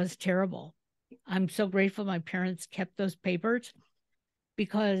really was terrible. I'm so grateful my parents kept those papers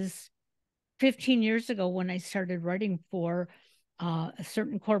because 15 years ago, when I started writing for a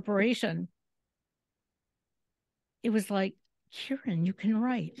certain corporation, it was like, Kieran, you can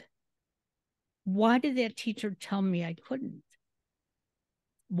write. Why did that teacher tell me I couldn't?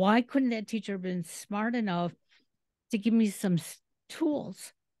 Why couldn't that teacher have been smart enough to give me some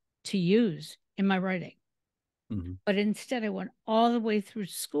tools to use in my writing? Mhm. But instead, I went all the way through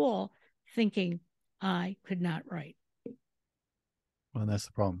school thinking I could not write. Well, that's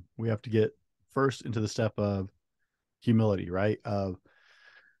the problem. We have to get first into the step of humility, right? Of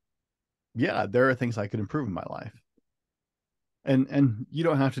yeah, there are things I could improve in my life. And you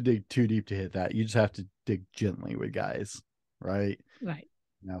don't have to dig too deep to hit that. You just have to dig gently with guys, right? Right.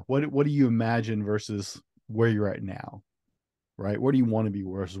 Now, what do you imagine versus where you're at now, right? Where do you want to be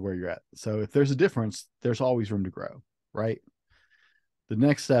versus where you're at? So if there's a difference, there's always room to grow, right? The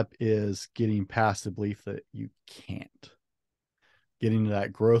next step is getting past the belief that you can't, getting to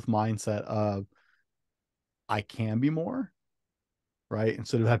that growth mindset of I can be more, right?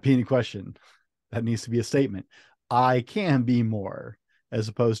 Instead of that being a question, that needs to be a statement. I can be more, as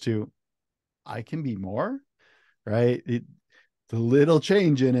opposed to I can be more, right? The little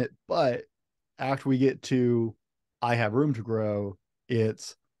change in it, but after we get to I have room to grow,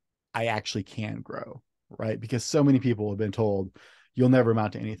 it's I actually can grow, right? Because so many people have been told you'll never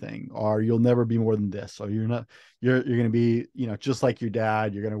amount to anything, or you'll never be more than this, or you're going to be, just like your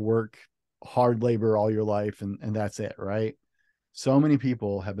dad, you're going to work hard labor all your life, and that's it, right? So many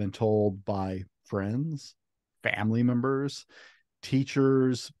people have been told by friends, family members,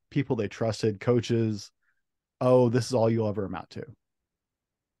 teachers, people they trusted, coaches, oh, this is all you'll ever amount to.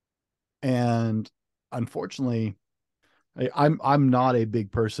 And unfortunately, I'm not a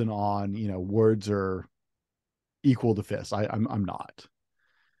big person on, words are equal to fist. I'm not.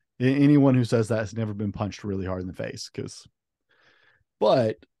 Anyone who says that has never been punched really hard in the face,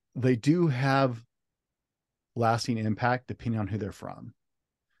 but they do have lasting impact depending on who they're from.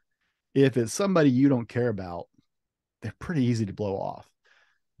 If it's somebody you don't care about, they're pretty easy to blow off.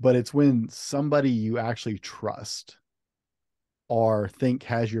 But it's when somebody you actually trust or think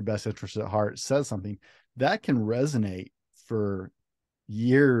has your best interest at heart says something that can resonate for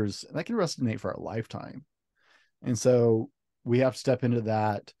years, that can resonate for a lifetime. And so we have to step into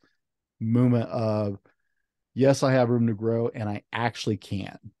that moment of, yes, I have room to grow and I actually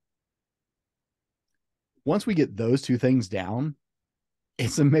can. Once we get those two things down,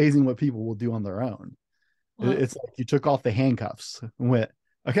 it's amazing what people will do on their own. Well, It's like you took off the handcuffs and went,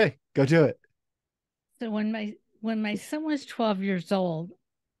 okay, go do it. so when my son was 12 years old,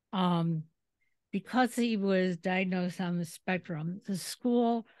 um, because he was diagnosed on the spectrum, the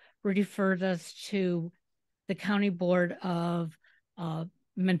school referred us to the county board of uh,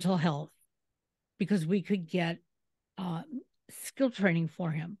 mental health because we could get uh, skill training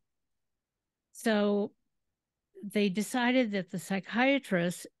for him. So they decided that the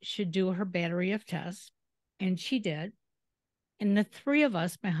psychiatrist should do her battery of tests, and she did. And the three of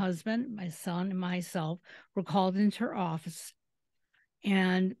us, my husband, my son, and myself, were called into her office.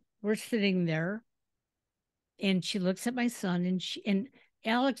 And we're sitting there, and she looks at my son, and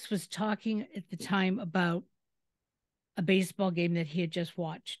Alex was talking at the time about a baseball game that he had just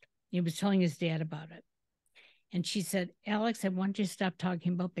watched. He was telling his dad about it. And she said, Alex, I want you to stop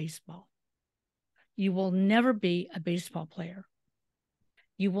talking about baseball. You will never be a baseball player.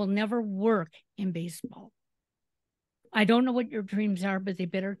 You will never work in baseball. I don't know what your dreams are, but they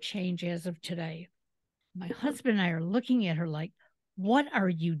better change as of today. My husband and I are looking at her like, what are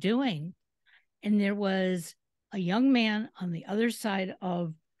you doing? And there was a young man on the other side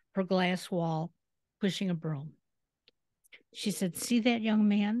of her glass wall pushing a broom. She said, see that young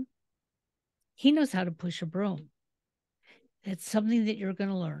man? He knows how to push a broom. It's something that you're going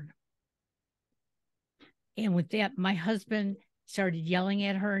to learn. And with that, my husband started yelling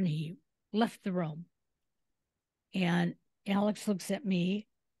at her and he left the room. And Alex looks at me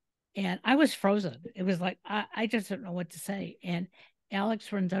and I was frozen. It was like, I just don't know what to say. And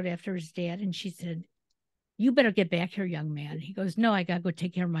Alex runs out after his dad and she said, you better get back here, young man. He goes, no, I got to go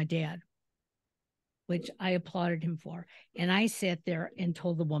take care of my dad, which I applauded him for. And I sat there and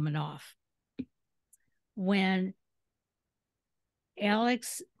told the woman off. When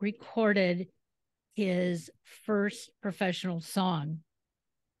Alex recorded his first professional song,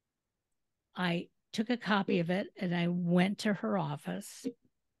 I took a copy of it and I went to her office.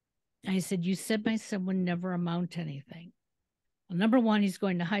 I said, you said my son would never amount to anything. Well, number one, he's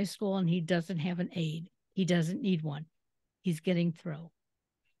going to high school and he doesn't have an aide. He doesn't need one. He's getting through.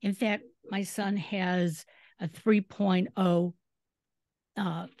 In fact, my son has a 3.0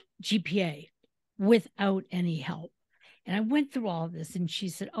 GPA without any help. And I went through all of this and she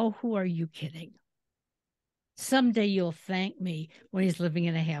said, oh, who are you kidding? Someday you'll thank me when he's living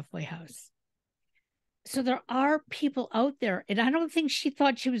in a halfway house. So there are people out there, and I don't think she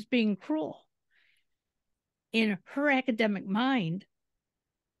thought she was being cruel. In her academic mind,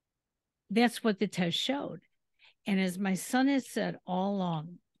 that's what the test showed. And as my son has said all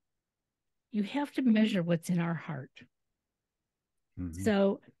along, you have to measure what's in our heart. Mm-hmm.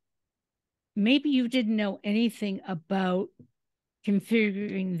 So maybe you didn't know anything about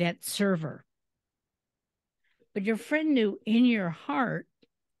configuring that server, but your friend knew in your heart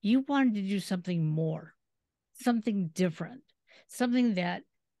You wanted to do something more, something different, something that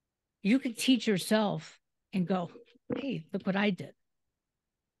you could teach yourself and go, hey, look what I did.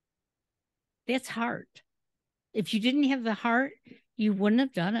 That's hard. If you didn't have the heart, you wouldn't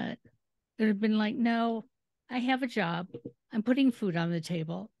have done it. It would have been like, no, I have a job. I'm putting food on the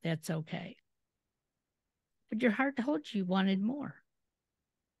table. That's okay. But your heart told you wanted more.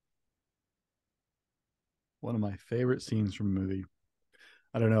 One of my favorite scenes from a movie.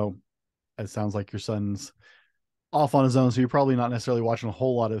 I don't know. It sounds like your son's off on his own, so you're probably not necessarily watching a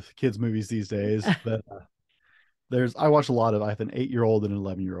whole lot of kids' movies these days. But I watch a lot of. I have an 8-year-old and an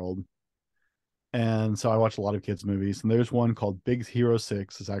 11-year-old, and so I watch a lot of kids' movies. And there's one called Big Hero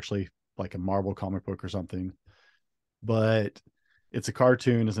 6. It's actually like a Marvel comic book or something, but it's a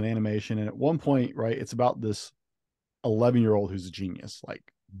cartoon, it's an animation, and at one point, right, it's about this 11-year-old who's a genius, like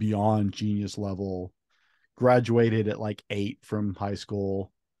beyond genius level, graduated at like 8 from high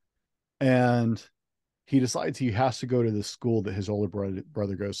school, and he decides he has to go to the school that his older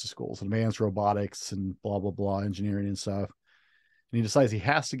brother goes to school, so advanced robotics and blah blah blah engineering and stuff. And he decides he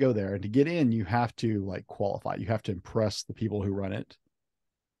has to go there, and to get in you have to like qualify, you have to impress the people who run it.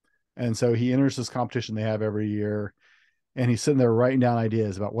 And so he enters this competition they have every year, and he's sitting there writing down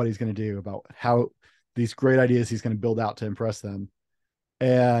ideas about what he's going to do, about how these great ideas he's going to build out to impress them.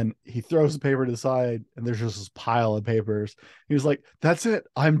 And he throws the paper to the side, and there's just this pile of papers. He was like, "That's it,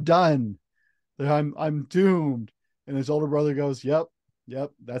 I'm done. I'm doomed." And his older brother goes, "Yep,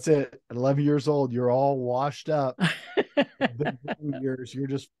 yep, that's it. At 11 years old, you're all washed up.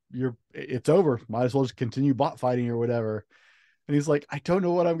 You're it's over. Might as well just continue bot fighting or whatever." And he's like, "I don't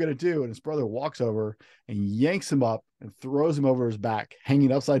know what I'm going to do." And his brother walks over and yanks him up and throws him over his back,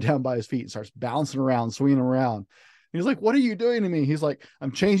 hanging upside down by his feet, and starts bouncing around, swinging around. And he's like, "What are you doing to me?" He's like,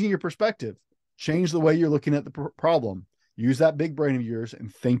 "I'm changing your perspective. Change the way you're looking at the problem. Use that big brain of yours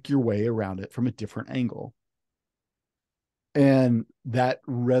and think your way around it from a different angle." And that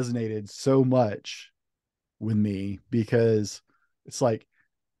resonated so much with me because it's like,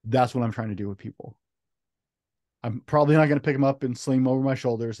 that's what I'm trying to do with people. I'm probably not going to pick them up and sling them over my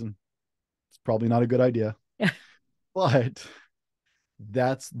shoulders, and it's probably not a good idea. But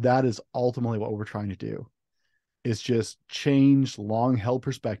that is ultimately what we're trying to do, is just change long held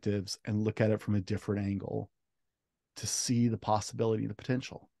perspectives and look at it from a different angle to see the possibility, the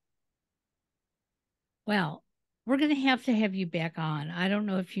potential. Well, we're going to have you back on. I don't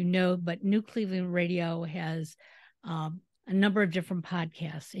know if you know, but New Cleveland Radio has a number of different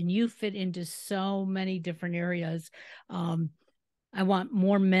podcasts, and you fit into so many different areas. Um, I want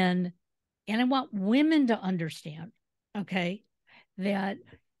more men and I want women to understand, okay, that,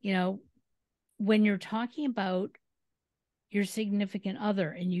 you know, when you're talking about your significant other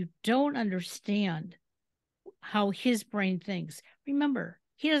and you don't understand how his brain thinks, remember,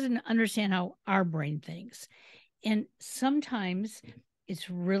 he doesn't understand how our brain thinks. And sometimes it's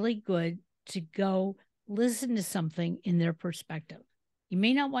really good to go listen to something in their perspective. You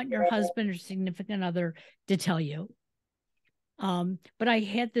may not want your husband or significant other to tell you. But I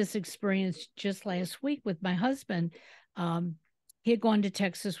had this experience just last week with my husband. He had gone to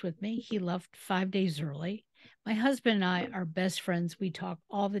Texas with me. He left 5 days early. My husband and I are best friends. We talk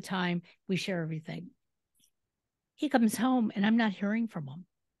all the time. We share everything. He comes home and I'm not hearing from him.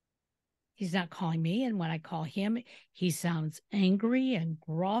 He's not calling me. And when I call him, he sounds angry and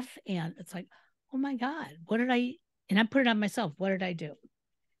gruff. And it's like, oh my God, what did I? And I put it on myself. What did I do?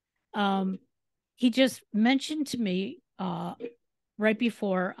 Um, he just mentioned to me right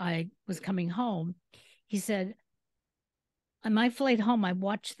before I was coming home, he said, on my flight home, I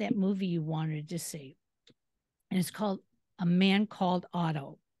watched that movie you wanted to see. And it's called A Man Called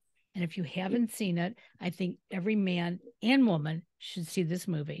Otto. And if you haven't seen it, I think every man and woman should see this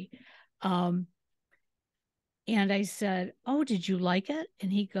movie. Um, and I said, "Oh, did you like it?"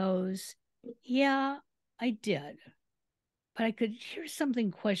 And he goes, "Yeah, I did." But I could hear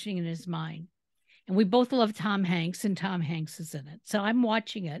something questioning in his mind. And we both love Tom Hanks, and Tom Hanks is in it. So I'm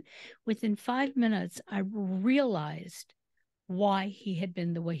watching it. Within 5 minutes, I realized why he had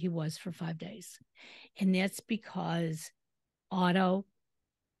been the way he was for 5 days. And that's because Otto,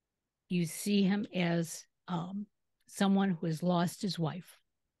 you see him as someone who has lost his wife,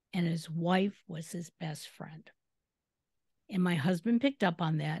 and his wife was his best friend. And my husband picked up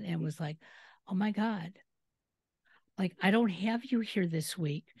on that and was like, oh my God, like, I don't have you here this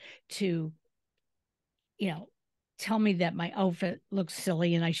week to, you know, tell me that my outfit looks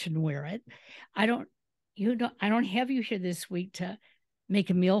silly and I shouldn't wear it. I don't have you here this week to make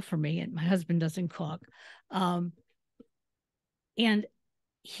a meal for me. And my husband doesn't cook. Um, and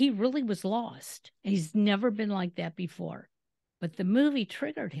he really was lost. He's never been like that before. but the movie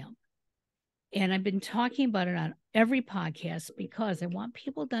triggered him. And I've been talking about it on every podcast because I want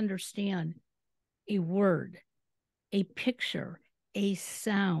people to understand a word, a picture, a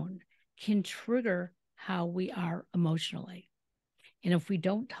sound can trigger how we are emotionally. And if we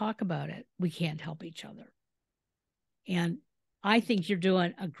don't talk about it, we can't help each other. And I think you're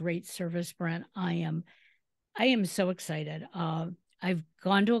doing a great service, Brent. I am so excited. I've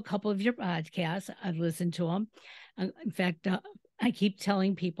gone to a couple of your podcasts. I've listened to them. In fact, I keep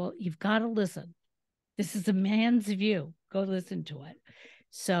telling people, you've got to listen. This is a man's view. Go listen to it.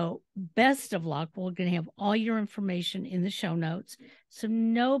 So, best of luck. We're going to have all your information in the show notes. So,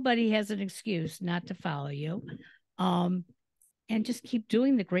 nobody has an excuse not to follow you. And just keep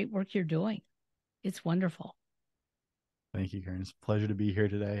doing the great work you're doing. It's wonderful. Thank you, Karen. It's a pleasure to be here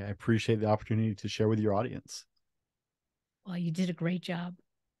today. I appreciate the opportunity to share with your audience. Well, you did a great job.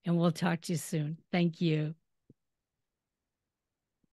 And we'll talk to you soon. Thank you.